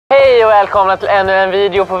välkomna till ännu en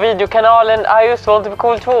video på videokanalen I just want to be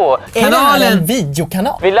cool 2. Kanalen en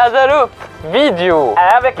videokanal. Vi laddar upp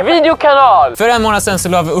videokanal. För en månad sedan så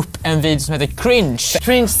la vi upp en video som heter Cringe.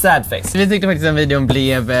 Cringe sad face. Vi tyckte faktiskt den videon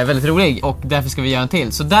blev väldigt rolig och därför ska vi göra en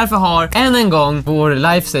till. Så därför har än en gång vår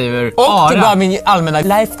lifesaver Och Ara, bara min allmänna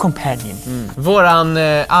life companion. våran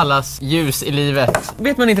allas ljus i livet.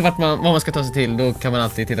 Vet man inte vad man ska ta sig till, då kan man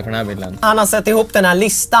alltid titta på den här bilden. Han har satt ihop den här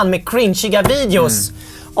listan med cringiga videos.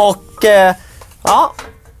 Och ja.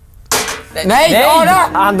 Nej! Ara!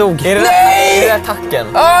 Han dog. Är det attacken?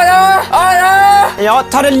 Ara! Ja,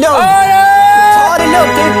 ta det lugnt. Ta det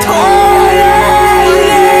lugnt.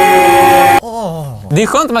 Det är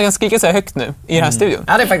skönt att man kan skrika så här högt nu i den här studion.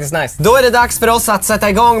 Ja, det är faktiskt nice. Då är det dags för oss att sätta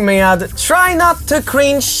igång med Try Not To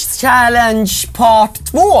Cringe Challenge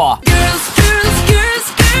Part 2.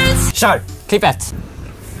 Kör! Klipp 1.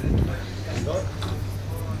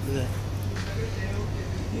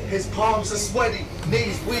 His palms are sweaty,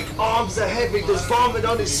 knees weak, arms are heavy. There's vomit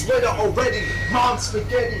on his sweater already. Mom's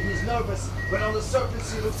spaghetti, he's nervous, but on the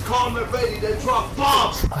surface he looks calm and ready to drop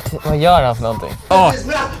bombs. Vad gör han för någonting?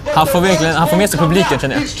 Han får med sig publiken,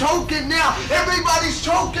 känner jag. He's choking now. Everybody's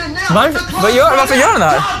choking now. Varför gör han det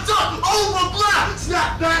här?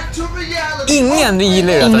 Ingen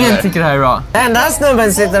gillar det. Ingen tycker det här är bra. Den där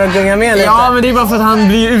snubben sitter och gungar med lite. Ja, men det är bara för att han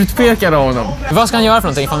blir utpekad av honom. Vad ska han göra för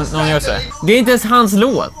någonting ifall någon gör så här? Det är inte ens hans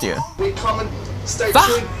låt ju. Va?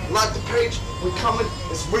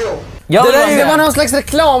 Ja, det var någon slags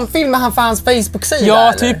reklamfilm med han för hans Facebook-sida.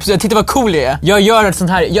 ja, typ så. Titta vad cool det är. Jag gör ett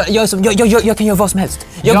sånt här. Jag kan göra vad som helst.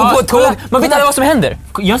 Jag går på ett tåg. Man vet aldrig vad som händer.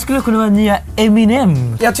 Jag skulle kunna vara nya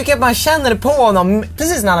Eminem. Jag tycker att man känner på honom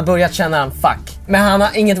precis när han har börjat känna han fuck. Men han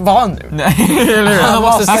har inget val nu. Nej, han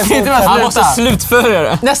måste slutföra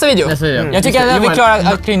det. Nästa video. Jag tycker att vi klarar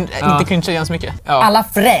att inte cringe igen så mycket. Ja. Alla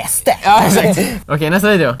fräste. Ja, exakt. Okej, nästa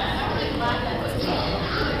video.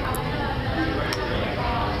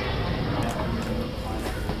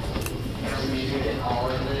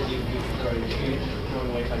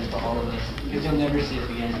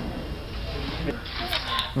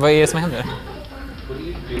 Vad är det som händer?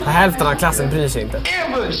 Hälften av klassen bryr sig inte.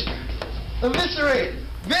 Ambush! Eviscerate!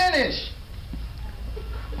 Vanish!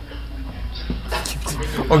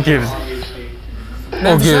 Åh gud.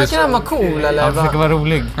 Men försöker han vara cool eller? Han försöker vara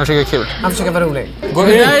rolig. Han försöker kul. Han försöker vara rolig.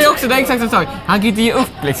 Det där är också det är exakt samma sak. Han kan inte ge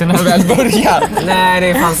upp liksom när han väl börjar. Nej, det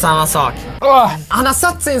är fan samma sak. Han har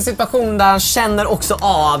satt sig i en situation där han känner också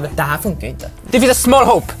av det här funkar inte. Det finns ett small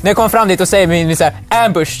hope. När jag kommer fram dit och säger min så här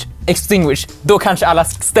ambush, extinguish, då kanske alla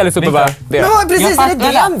ställer sig upp och bara Men precis, det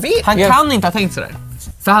är det han vet. Han kan inte ha tänkt sådär.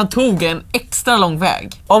 För han tog en extra lång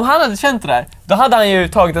väg. Om han hade känt det där, då hade han ju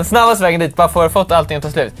tagit den snabbaste vägen dit bara för att få allting att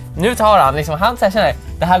ta slut. Nu tar han liksom, han så här känner,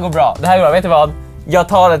 det här går bra, vet du vad? Jag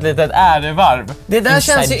tar ett litet ärevarv. Det där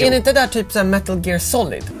känns ju, är inte där typ såhär Metal Gear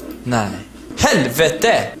Solid? Nej.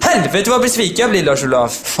 Helvete vad besviken jag blir,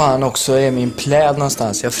 Lars-Olof. Fan också, är min pläd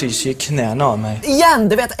någonstans? Jag fryser ju knäna av mig. Igen,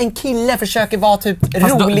 du vet, en kille försöker vara typ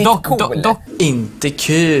roligt cool. Inte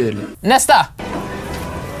kul. Nästa!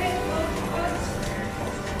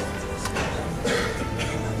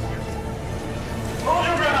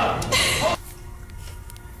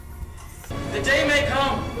 The day may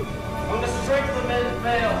come when the strength of men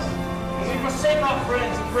fails, and we forsake our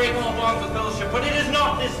friends and break all bonds of fellowship. But it is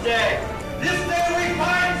not this day. This day we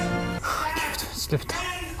find Sluta.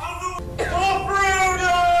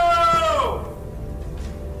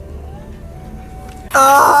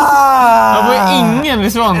 Han får ingen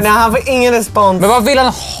respons. Nej, han får ingen respons. Men vad vill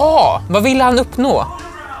han ha? Vad vill han uppnå?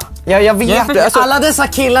 Ja, jag vet. Alltså, alla dessa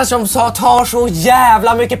killar som tar så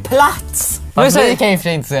jävla mycket plats. Men så kan ju för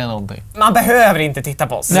inte säga någonting. Man behöver inte titta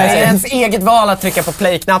på oss. Nej, det är ens eget val att trycka på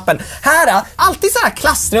play-knappen. Här, alltid så här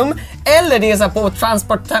klassrum eller det är så här på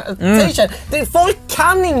transportation. Folk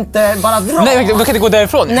kan inte bara dra. Nej, de kan inte gå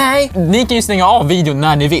därifrån. Nej. Ni kan ju stänga av videon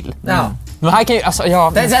när ni vill. Ja. Men här kan ju, alltså,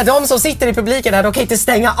 ja. Det är så här, de som sitter i publiken här, de kan inte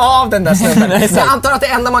stänga av den där snubben. Jag antar att det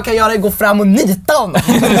enda man kan göra är att gå fram och nita honom.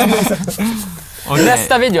 Okay.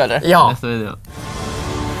 Nästa video eller? Ja. Nästa video.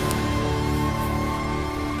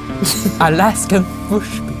 Alaskan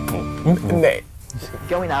bush people. Nej.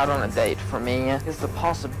 Going out on a date for me is the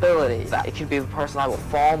possibility that it could be the person I will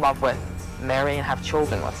fall in love with, marry and have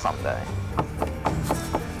children with someday.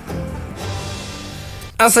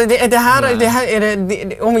 Alltså det här är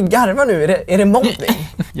det, om vi garvar nu, är det mobbning?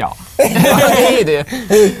 Ja. Det är det.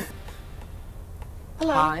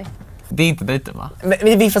 Hello. Hi. Det är inte dejten, va?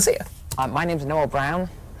 Men vi får se. My name's Noah Brown.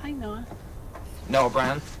 Hi Noah. Noah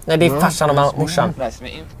Brown. Nej, det är farsan och morsan. Nice to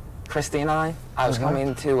meet you. Christy and I was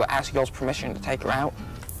coming to ask y'all's permission to take her out.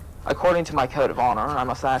 According to my code of honor, I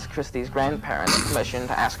must ask Christy's grandparents' permission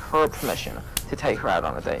to ask her permission to take her out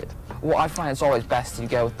on a date. Well, I find it's always best to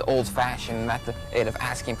go with the old-fashioned method of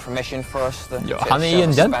asking permission first. Ja, han är ju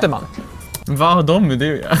en gentleman. Vad har de med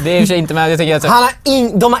det att göra? Det är i och för sig inte med, jag tycker att...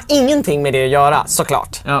 De har ingenting med det att göra,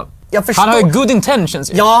 såklart. Ja. Jag förstår. Han har ju good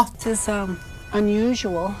intentions. Ja. This is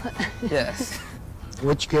unusual. Yes.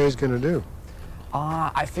 What you guys gonna do?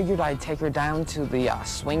 I figured I'd take her down to the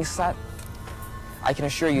swing set. I can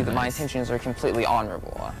assure you that my intentions are completely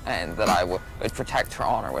honorable and that I would protect her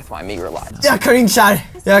honor with my meager life. Jag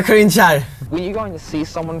cringear. When you're going to see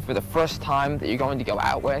someone for the first time that you're going to go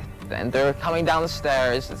out with, and they're coming down the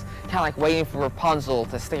stairs, it's kind of like waiting for Rapunzel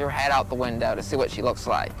to stick her head out the window to see what she looks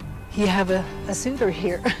like. You have a suitor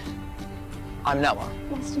here. I'm Noah.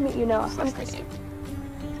 Nice to meet you, Noah. I'm Christy.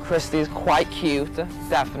 Christy's quite cute,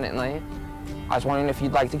 definitely. I was wondering if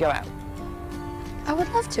you'd like to go out. I would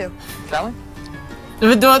love to. Shall we?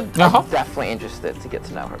 I'm definitely interested to get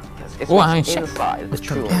to know her because it's what's inside that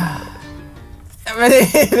truly matters. Men det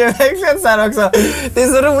är verkligen så här också. Det är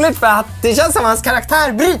så roligt för att det känns som att hans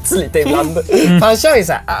karaktär bryts lite ibland. För han kör ju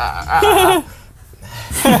så här.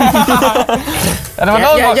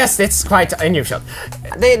 Yes, it's quite unusual.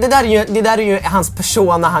 Det där är ju hans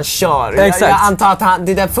persona han kör. Jag antar att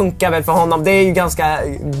det där funkar väl för honom. Det är ju ganska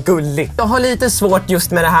gulligt. Jag har lite svårt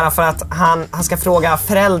just med det här för att han ska fråga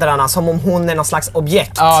föräldrarna som om hon är någon slags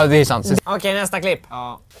objekt. Ja, det är sant. Okej, nästa klipp.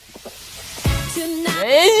 Ja.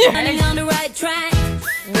 Nej! Nej!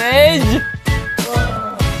 Nej!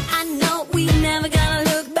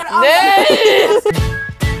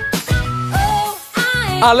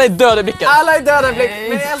 Alla är döda blickar. Alla är döda blickar.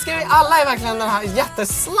 Men jag älskar ju, alla är verkligen den här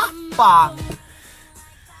jätteslappa.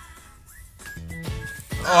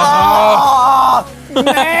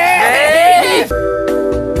 Nej!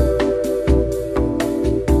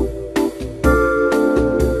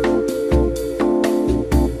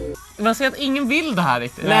 Man ser att ingen vill det här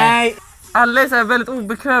riktigt. Nej. Alla är så här väldigt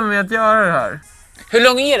obekväma med att göra det här. Hur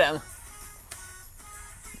lång är den?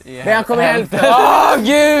 Men jag kommer hälften. Åh,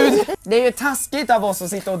 gud! Det är ju taskigt av oss att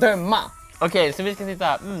sitta och döma. Okej, så vi ska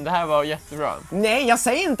sitta. Det här var jättebra. Nej, jag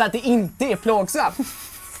säger inte att det inte är plågsamt.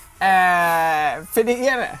 För det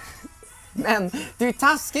är det. Men det är ju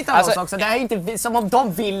taskigt av oss också. Det är inte som om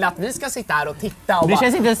de vill att vi ska sitta här och titta och det bara...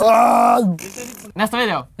 känns inte så...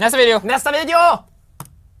 Nästa video!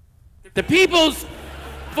 The people's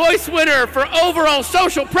voice winner for overall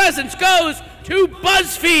social presence goes to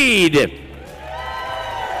BuzzFeed.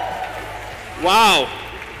 Wow.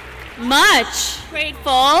 Much.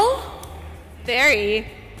 Grateful. Very.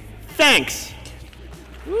 Thanks.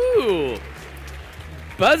 Ooh.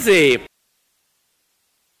 Buzzy.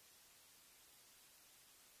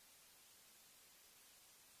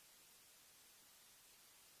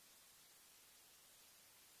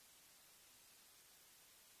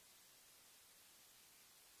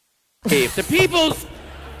 The people's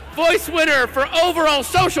voice winner for overall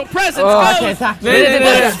social presence goes to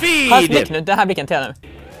BuzzFeed. Det här blicken till nu.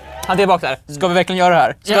 Han är tillbaka där. Ska vi verkligen göra det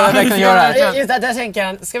här? Just det, där tänker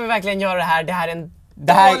han. Ska vi verkligen göra det här? Det här är en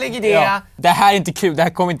dålig idé. Ja, det här är inte kul. Det här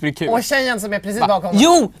kommer inte bli kul. Och tjejen som är precis bakom.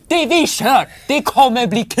 Jo, det vi kör. Det kommer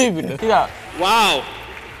bli kul. Ja. Wow.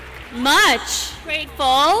 Much.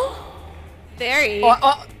 Grateful. Very.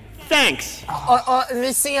 Thanks. Och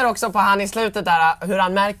vi ser också på han i slutet där hur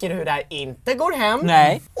han märker hur det här inte går hem.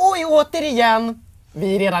 Nej. Och återigen,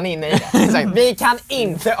 vi är redan inne i det. Vi kan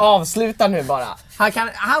inte avsluta nu bara.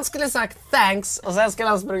 Han skulle sagt thanks och sen skulle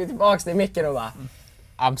han sprungit tillbaka till micken och bara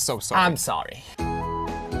I'm so sorry. I'm sorry.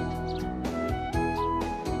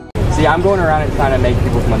 See, I'm going around and trying to make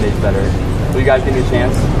people's Mondays better. Will you guys give me a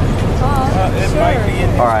chance?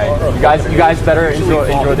 All right, you guys better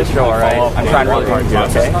enjoy the show. All right, I'm trying really hard to.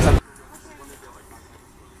 Okay.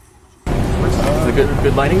 Is it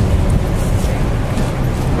good lighting?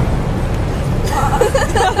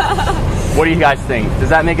 What do you guys think? Does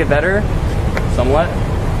that make it better? Somewhat.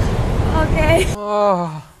 Okay.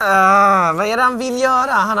 Vad är det han vill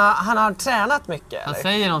göra? Han har tränat mycket. Han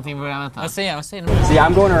säger någonting i början, vänta. Vad säger han? See,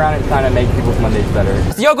 I'm going around and trying to make people's Mondays better.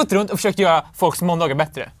 Jag har gått runt och försökt göra folks måndagar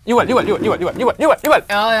bättre. Joel. Ja.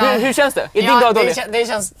 Hur känns det? Är din dag dålig? Det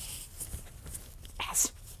känns...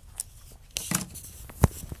 Yes.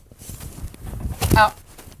 Ja.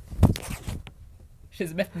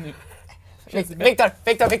 Känns bättre nu. Victor.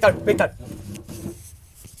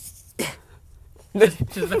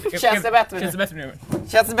 Känns det bättre nu?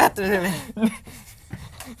 Känns det bättre nu?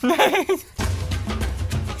 Nej.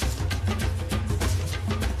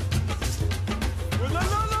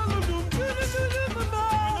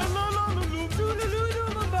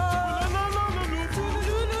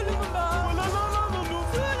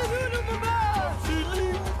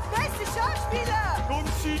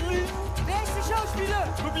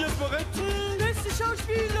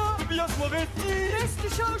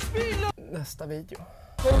 Nästa video.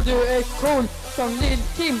 Du är cool som Lil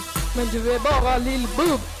Kim, men du är bara Lil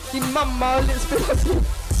Boob. Din mamma spelar Sim.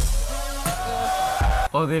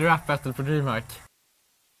 Och det är rap battle på DreamHack.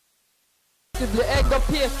 Du blir ägd av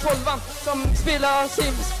P12 som spelar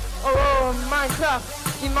Sims och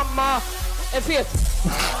Minecraft. Din mamma är fet.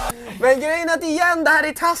 Men grejen är att igen, det här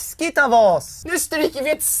är taskigt av oss. Nu stryker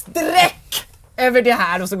vi ett streck över det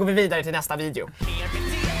här och så går vi vidare till nästa video.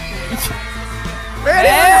 Vi har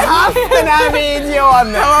redan haft den här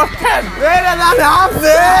videon! Vi har redan haft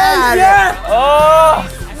den här!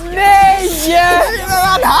 Nej! Vi har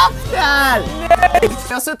redan haft den här!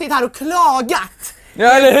 Jag har suttit här och klagat.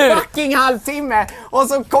 Ja, eller hur? Fucking halvtimme. Och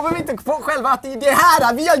så kommer vi inte på själva att det är det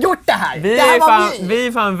här. Vi har gjort det här. Vi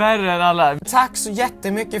är fan värre än alla. Tack så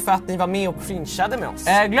jättemycket för att ni var med och cringeade med oss.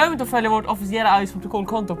 Glöm inte att följa vårt officiella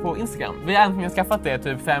ice.cool-konto på Instagram. Vi har äntligen skaffat det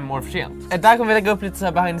typ 5 år för sent. Där kommer vi lägga upp lite så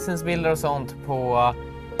här behind the scenes bilder och sånt på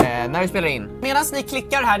när vi spelar in. Medan ni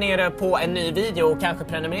klickar här nere på en ny video och kanske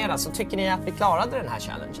prenumererar, så tycker ni att vi klarade den här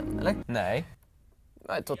challengen, eller? Nej.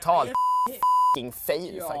 Totalt fucking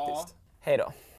fail faktiskt. Hej då.